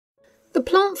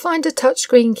Plant Finder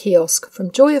touchscreen kiosk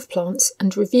from Joy of Plants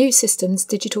and Review Systems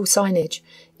Digital Signage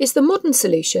is the modern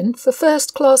solution for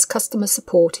first-class customer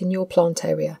support in your plant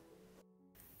area.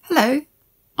 Hello,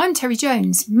 I'm Terry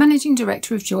Jones, Managing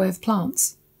Director of Joy of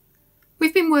Plants.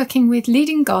 We've been working with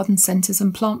leading garden centres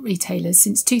and plant retailers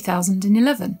since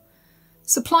 2011,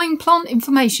 supplying plant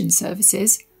information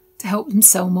services to help them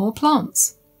sell more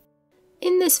plants.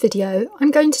 In this video,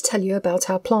 I'm going to tell you about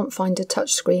our Plant Finder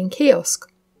touchscreen kiosk.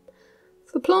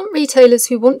 For plant retailers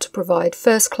who want to provide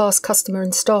first-class customer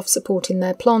and staff support in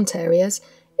their plant areas,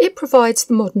 it provides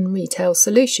the modern retail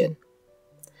solution.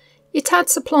 It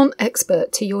adds a plant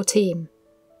expert to your team.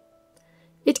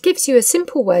 It gives you a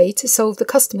simple way to solve the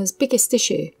customer's biggest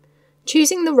issue,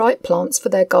 choosing the right plants for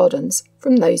their gardens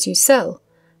from those you sell,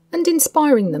 and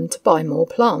inspiring them to buy more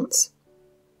plants.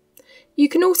 You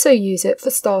can also use it for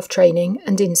staff training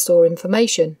and in-store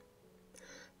information.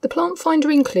 The Plant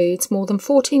Finder includes more than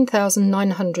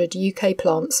 14,900 UK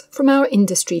plants from our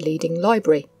industry-leading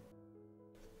library.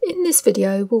 In this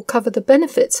video, we'll cover the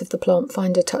benefits of the Plant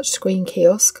Finder touchscreen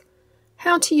kiosk,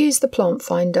 how to use the Plant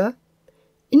Finder,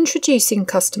 introducing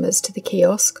customers to the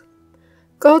kiosk,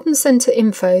 garden centre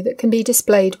info that can be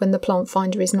displayed when the Plant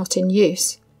Finder is not in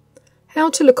use, how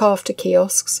to look after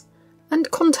kiosks, and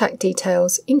contact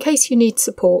details in case you need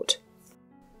support.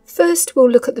 First, we'll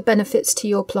look at the benefits to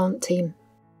your plant team.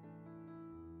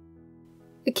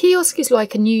 A kiosk is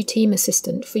like a new team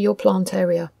assistant for your plant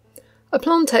area, a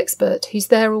plant expert who's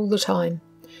there all the time,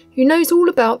 who knows all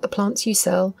about the plants you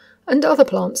sell and other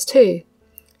plants too.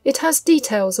 It has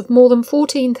details of more than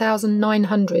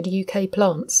 14,900 UK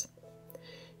plants.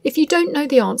 If you don't know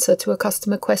the answer to a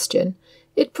customer question,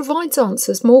 it provides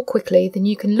answers more quickly than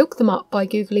you can look them up by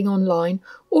Googling online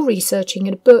or researching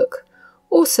in a book,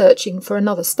 or searching for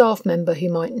another staff member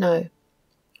who might know.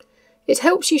 It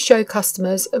helps you show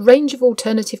customers a range of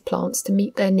alternative plants to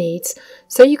meet their needs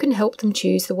so you can help them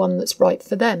choose the one that's right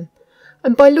for them.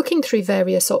 And by looking through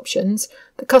various options,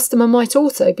 the customer might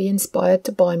also be inspired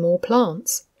to buy more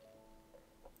plants.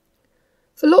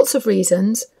 For lots of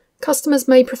reasons, customers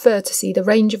may prefer to see the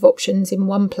range of options in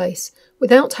one place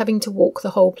without having to walk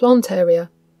the whole plant area.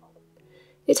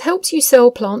 It helps you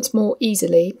sell plants more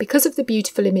easily because of the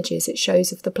beautiful images it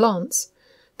shows of the plants.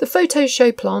 The photos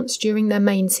show plants during their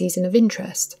main season of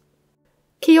interest.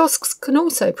 Kiosks can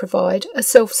also provide a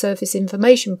self-service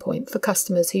information point for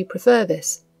customers who prefer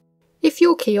this. If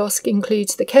your kiosk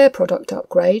includes the care product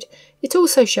upgrade, it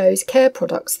also shows care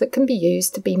products that can be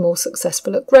used to be more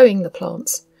successful at growing the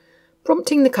plants,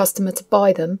 prompting the customer to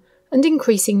buy them and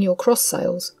increasing your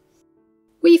cross-sales.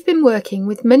 We've been working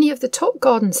with many of the top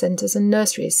garden centres and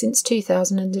nurseries since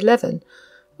 2011,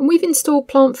 and we've installed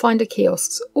Plant Finder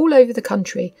kiosks all over the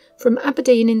country, from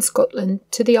Aberdeen in Scotland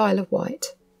to the Isle of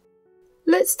Wight.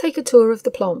 Let's take a tour of the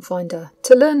Plant Finder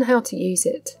to learn how to use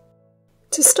it.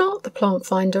 To start the Plant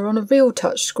Finder on a real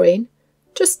touchscreen,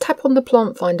 just tap on the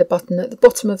Plant Finder button at the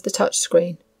bottom of the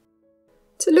touchscreen.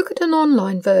 To look at an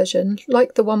online version,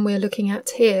 like the one we're looking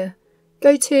at here,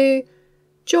 go to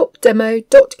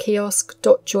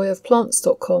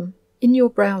jobdemo.kiosk.joyofplants.com in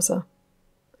your browser.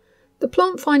 The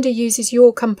Plant Finder uses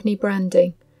your company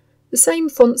branding, the same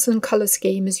fonts and colour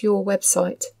scheme as your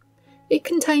website. It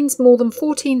contains more than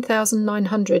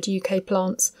 14,900 UK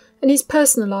plants and is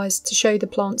personalised to show the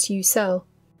plants you sell.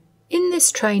 In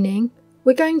this training,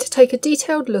 we're going to take a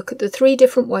detailed look at the 3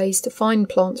 different ways to find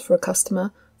plants for a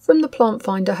customer from the Plant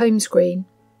Finder home screen.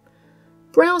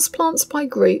 Browse plants by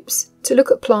groups to look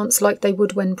at plants like they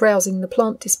would when browsing the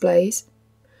plant displays.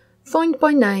 Find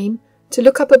by name to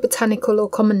look up a botanical or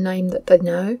common name that they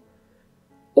know.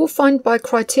 Or find by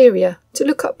criteria to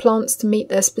look up plants to meet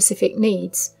their specific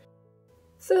needs.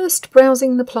 First,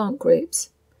 browsing the plant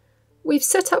groups. We've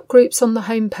set up groups on the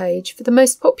home page for the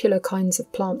most popular kinds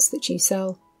of plants that you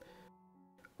sell.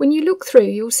 When you look through,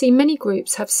 you'll see many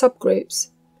groups have subgroups.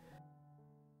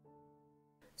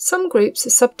 Some groups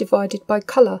are subdivided by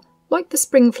colour, like the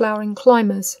spring flowering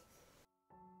climbers.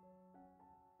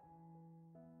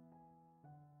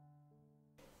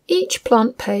 Each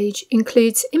plant page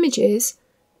includes images,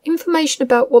 information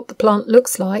about what the plant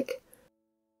looks like,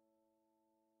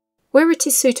 where it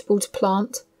is suitable to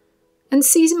plant, and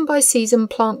season-by-season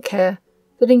plant care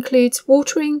that includes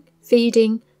watering,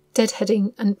 feeding,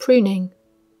 deadheading and pruning.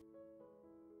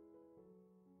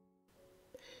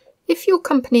 If your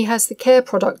company has the care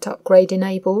product upgrade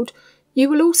enabled, you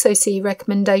will also see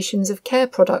recommendations of care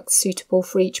products suitable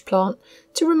for each plant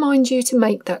to remind you to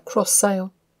make that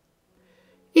cross-sale.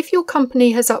 If your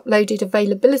company has uploaded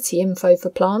availability info for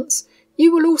plants,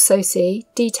 you will also see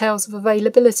details of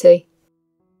availability.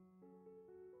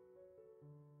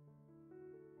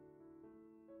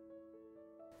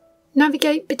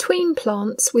 Navigate between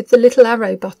plants with the little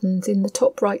arrow buttons in the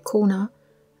top right corner,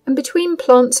 and between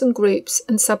plants and groups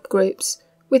and subgroups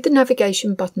with the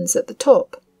navigation buttons at the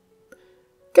top.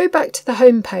 Go back to the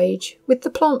home page with the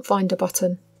Plant Finder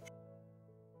button.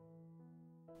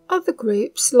 Other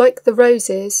groups, like the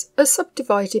roses, are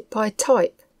subdivided by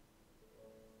type.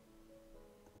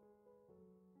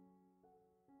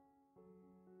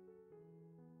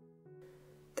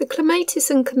 The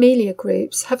Clematis and Camellia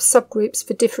groups have subgroups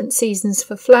for different seasons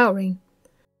for flowering.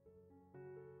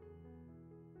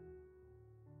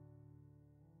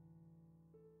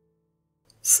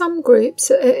 Some groups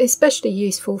are especially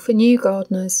useful for new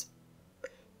gardeners.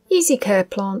 Easy care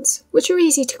plants, which are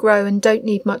easy to grow and don't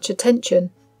need much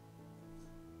attention.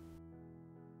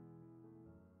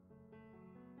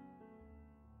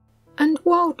 And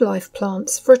wildlife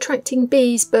plants for attracting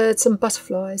bees, birds and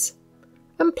butterflies.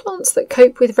 And plants that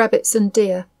cope with rabbits and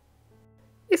deer.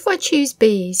 If I choose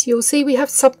bees, you'll see we have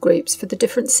subgroups for the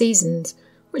different seasons,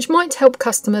 which might help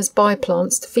customers buy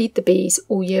plants to feed the bees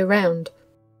all year round.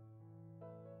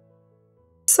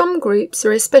 Some groups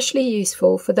are especially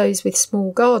useful for those with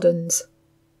small gardens.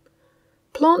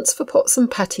 Plants for pots and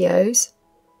patios,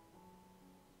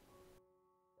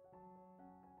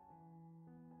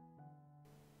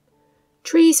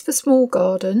 trees for small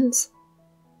gardens,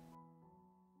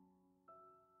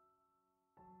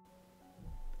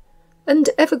 and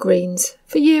evergreens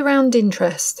for year-round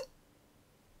interest.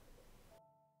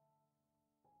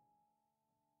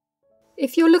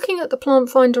 If you're looking at the Plant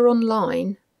Finder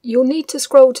online, you'll need to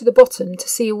scroll to the bottom to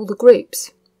see all the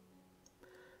groups.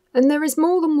 And there is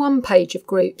more than one page of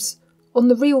groups on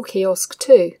the real kiosk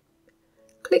too.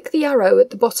 Click the arrow at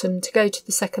the bottom to go to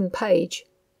the second page.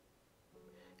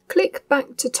 Click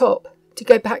back to top to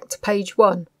go back to page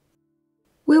 1.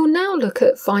 We'll now look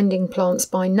at finding plants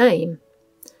by name.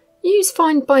 Use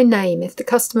Find by Name if the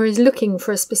customer is looking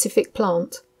for a specific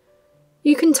plant.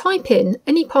 You can type in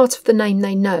any part of the name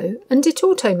they know and it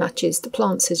auto-matches the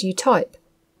plants as you type.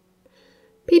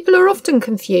 People are often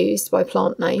confused by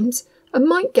plant names and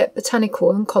might get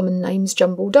botanical and common names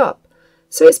jumbled up,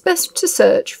 so it's best to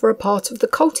search for a part of the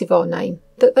cultivar name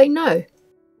that they know.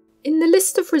 In the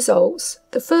list of results,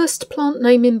 the first plant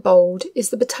name in bold is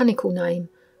the botanical name,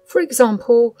 for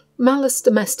example, Malus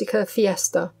domestica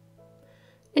fiesta.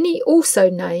 Any also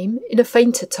name in a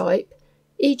fainter type,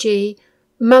 e.g.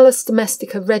 Malus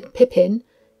domestica red pippin,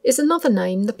 is another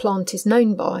name the plant is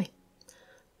known by.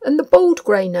 And the bold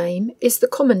grey name is the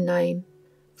common name,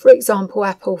 for example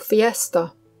apple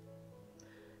fiesta.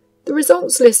 The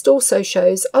results list also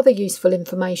shows other useful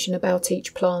information about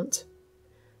each plant.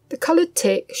 The coloured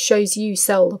tick shows you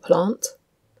sell the plant.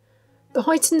 The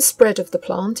height and spread of the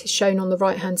plant is shown on the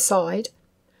right hand side,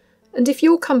 and if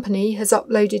your company has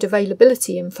uploaded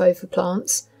availability info for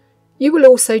plants, you will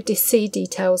also see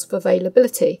details of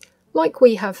availability, like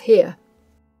we have here.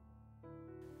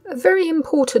 A very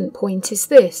important point is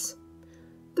this.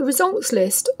 The results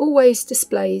list always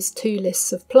displays two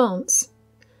lists of plants.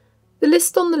 The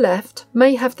list on the left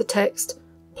may have the text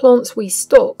Plants We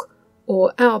Stock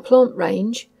or Our Plant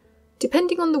Range,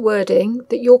 depending on the wording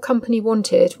that your company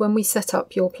wanted when we set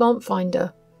up your Plant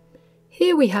Finder.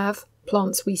 Here we have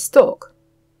Plants We Stock.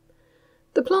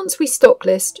 The Plants We Stock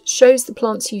list shows the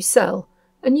plants you sell,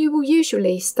 and you will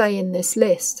usually stay in this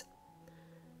list.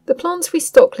 The Plants We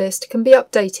Stock list can be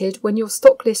updated when your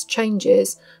stock list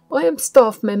changes by a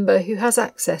staff member who has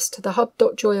access to the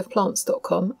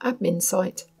hub.joyofplants.com admin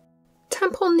site.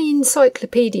 Tap on the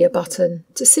Encyclopedia button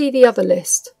to see the other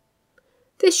list.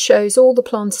 This shows all the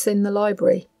plants in the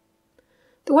library.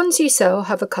 The ones you sell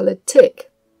have a coloured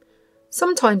tick.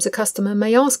 Sometimes a customer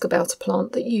may ask about a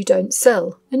plant that you don't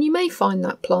sell, and you may find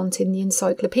that plant in the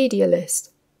Encyclopedia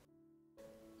list.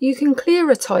 You can clear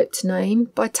a typed name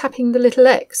by tapping the little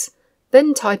X,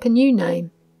 then type a new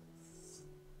name.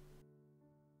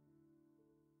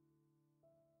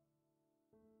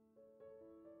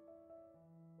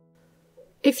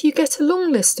 If you get a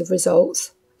long list of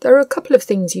results, there are a couple of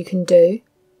things you can do.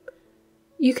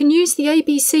 You can use the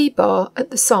ABC bar at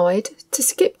the side to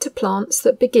skip to plants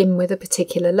that begin with a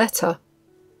particular letter.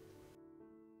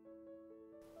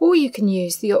 Or you can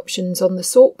use the options on the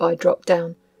Sort By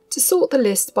drop-down to sort the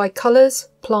list by colours,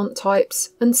 plant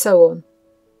types, and so on.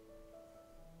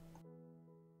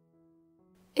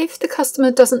 If the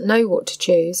customer doesn't know what to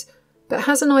choose, but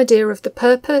has an idea of the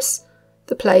purpose,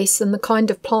 the place and the kind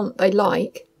of plant they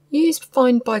like, use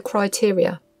Find By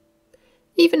criteria.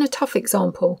 Even a tough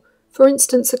example, for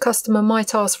instance a customer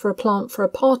might ask for a plant for a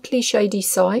partly shady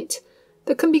site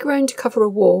that can be grown to cover a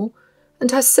wall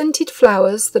and has scented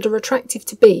flowers that are attractive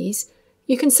to bees,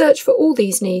 you can search for all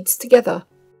these needs together.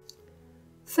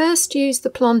 First, use the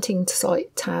Planting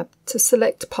Site tab to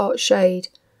select part shade.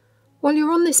 While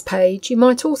you're on this page, you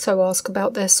might also ask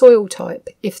about their soil type,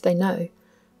 if they know.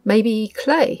 Maybe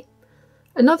clay.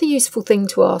 Another useful thing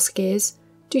to ask is,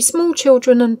 do small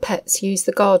children and pets use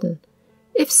the garden?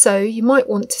 If so, you might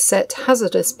want to set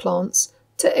hazardous plants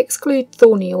to exclude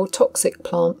thorny or toxic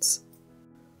plants.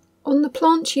 On the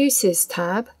Plant Uses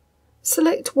tab,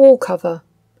 select Wall Cover.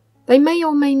 They may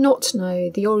or may not know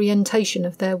the orientation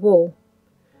of their wall.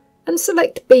 And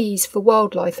select Bees for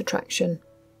wildlife attraction.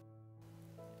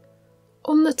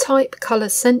 On the Type Colour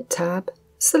Scent tab,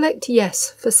 select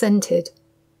Yes for scented.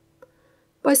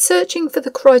 By searching for the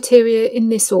criteria in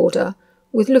this order,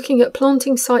 with looking at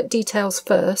planting site details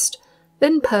first,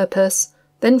 then purpose,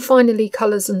 then finally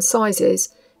colours and sizes,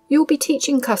 you'll be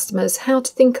teaching customers how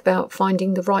to think about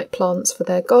finding the right plants for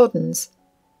their gardens.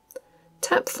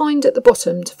 Tap Find at the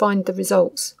bottom to find the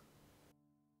results.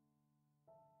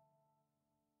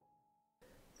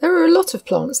 There are a lot of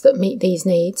plants that meet these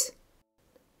needs.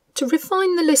 To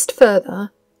refine the list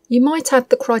further, you might add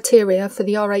the criteria for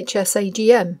the RHS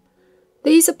AGM.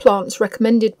 These are plants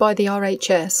recommended by the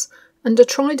RHS and are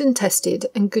tried and tested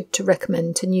and good to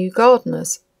recommend to new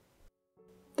gardeners.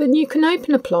 Then you can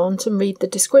open a plant and read the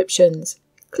descriptions,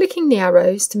 clicking the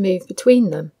arrows to move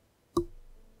between them.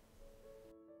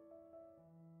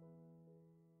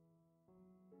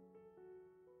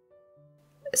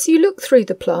 As you look through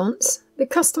the plants, the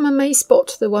customer may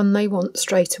spot the one they want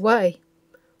straight away.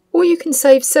 Or you can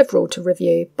save several to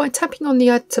review by tapping on the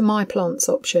Add to My Plants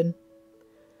option.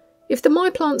 If the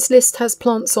My Plants list has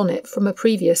plants on it from a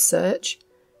previous search,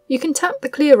 you can tap the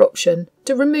Clear option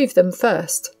to remove them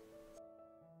first.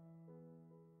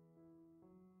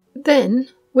 Then,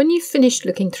 when you've finished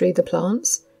looking through the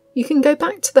plants, you can go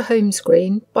back to the home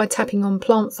screen by tapping on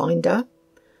Plant Finder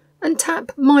and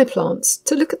tap My Plants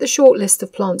to look at the short list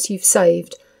of plants you've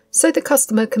saved so the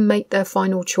customer can make their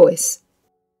final choice.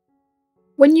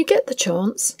 When you get the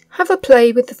chance, have a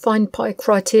play with the Find by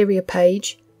Criteria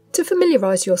page to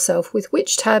familiarise yourself with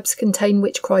which tabs contain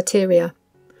which criteria.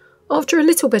 After a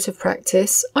little bit of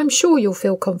practice, I'm sure you'll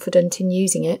feel confident in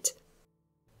using it.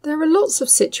 There are lots of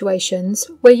situations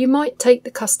where you might take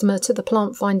the customer to the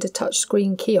Plant Finder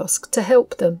touchscreen kiosk to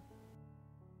help them.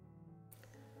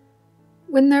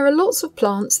 When there are lots of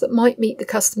plants that might meet the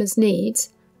customer's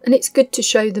needs, and it's good to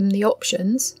show them the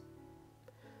options.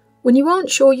 When you aren't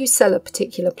sure you sell a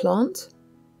particular plant.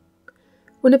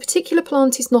 When a particular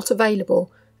plant is not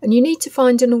available and you need to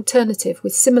find an alternative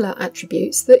with similar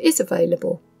attributes that is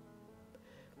available.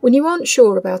 When you aren't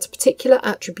sure about a particular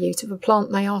attribute of a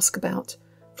plant they ask about.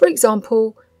 For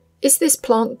example, is this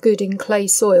plant good in clay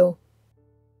soil?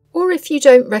 Or if you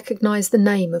don't recognise the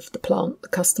name of the plant the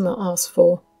customer asks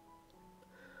for.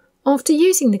 After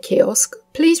using the kiosk,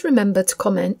 please remember to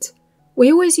comment.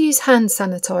 We always use hand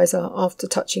sanitizer after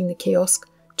touching the kiosk,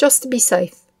 just to be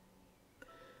safe.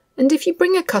 And if you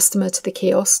bring a customer to the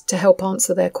kiosk to help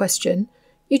answer their question,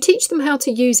 you teach them how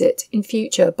to use it in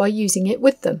future by using it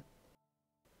with them.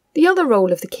 The other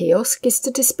role of the kiosk is to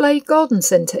display garden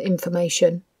centre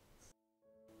information.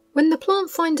 When the plant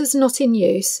finder's not in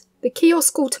use, the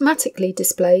kiosk automatically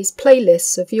displays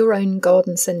playlists of your own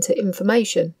garden centre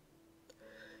information.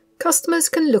 Customers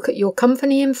can look at your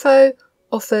company info,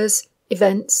 offers,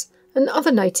 events, and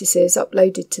other notices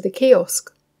uploaded to the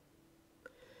kiosk.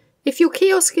 If your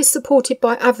kiosk is supported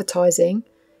by advertising,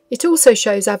 it also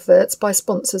shows adverts by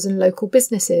sponsors and local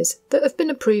businesses that have been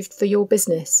approved for your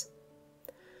business.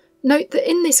 Note that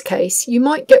in this case, you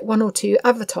might get 1 or 2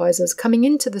 advertisers coming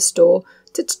into the store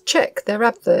to check their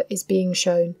advert is being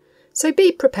shown, so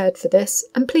be prepared for this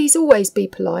and please always be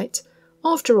polite.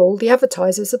 After all, the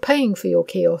advertisers are paying for your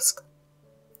kiosk.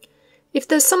 If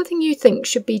there's something you think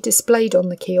should be displayed on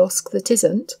the kiosk that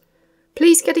isn't,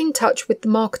 please get in touch with the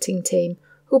marketing team,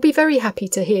 who'll be very happy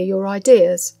to hear your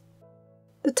ideas.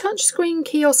 The touchscreen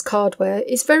kiosk hardware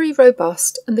is very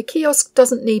robust and the kiosk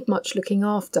doesn't need much looking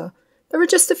after. There are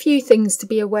just a few things to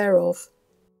be aware of.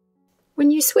 When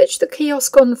you switch the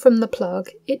kiosk on from the plug,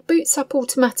 it boots up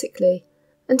automatically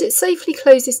and it safely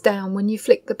closes down when you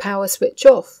flick the power switch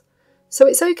off. So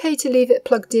it's okay to leave it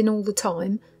plugged in all the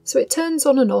time, so it turns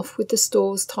on and off with the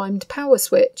store's timed power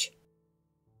switch.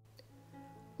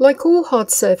 Like all hard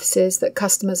surfaces that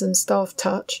customers and staff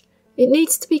touch, it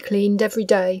needs to be cleaned every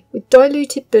day with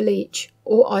diluted bleach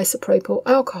or isopropyl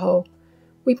alcohol.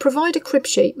 We provide a crib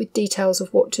sheet with details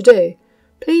of what to do.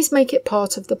 Please make it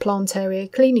part of the plant area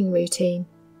cleaning routine.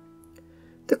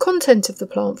 The content of the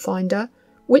plant finder,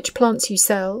 which plants you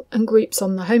sell, and groups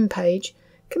on the home page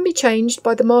can be changed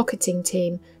by the marketing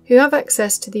team who have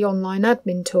access to the online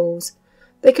admin tools.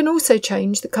 They can also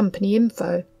change the company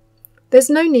info. There's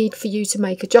no need for you to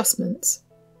make adjustments.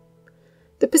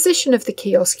 The position of the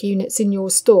kiosk units in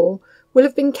your store will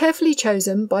have been carefully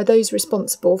chosen by those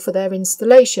responsible for their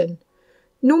installation,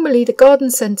 normally the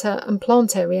garden centre and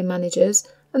plant area managers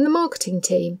and the marketing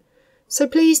team, so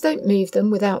please don't move them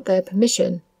without their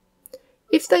permission.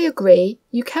 If they agree,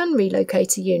 you can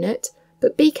relocate a unit,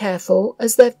 but be careful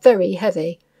as they're very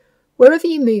heavy. Wherever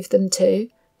you move them to,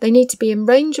 they need to be in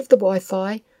range of the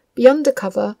Wi-Fi, be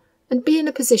undercover, and be in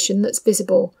a position that's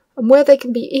visible and where they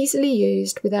can be easily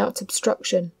used without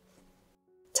obstruction.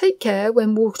 Take care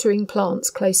when watering plants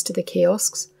close to the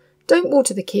kiosks. Don't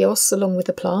water the kiosks along with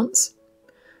the plants.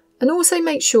 And also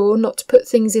make sure not to put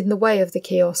things in the way of the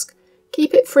kiosk.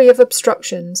 Keep it free of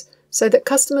obstructions so that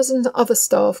customers and other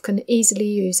staff can easily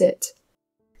use it.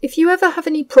 If you ever have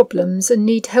any problems and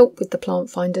need help with the Plant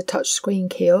Finder touchscreen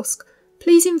kiosk,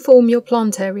 please inform your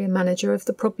plant area manager of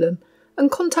the problem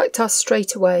and contact us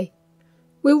straight away.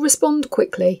 We'll respond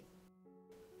quickly.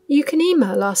 You can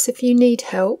email us if you need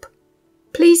help.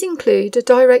 Please include a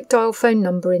direct dial phone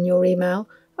number in your email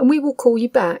and we will call you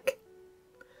back.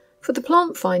 For the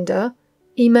Plant Finder,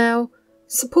 email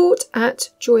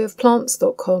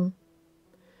support@joyofplants.com.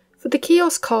 For the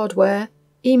kiosk hardware,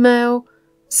 email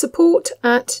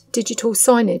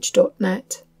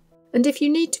support@digitalsignage.net. And if you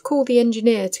need to call the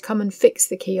engineer to come and fix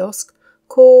the kiosk,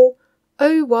 call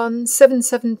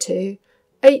 01772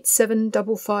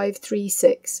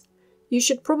 875536. You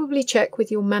should probably check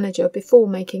with your manager before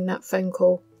making that phone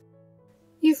call.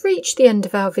 You've reached the end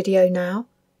of our video now.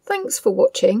 Thanks for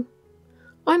watching.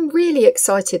 I'm really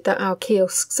excited that our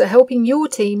kiosks are helping your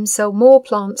team sell more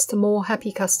plants to more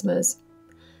happy customers.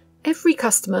 Every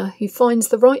customer who finds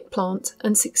the right plant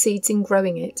and succeeds in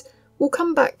growing it will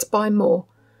come back to buy more,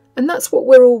 and that's what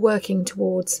we're all working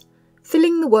towards,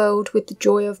 filling the world with the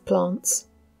joy of plants.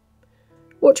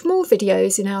 Watch more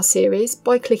videos in our series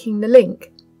by clicking the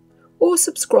link, or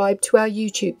subscribe to our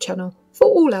YouTube channel for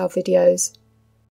all our videos.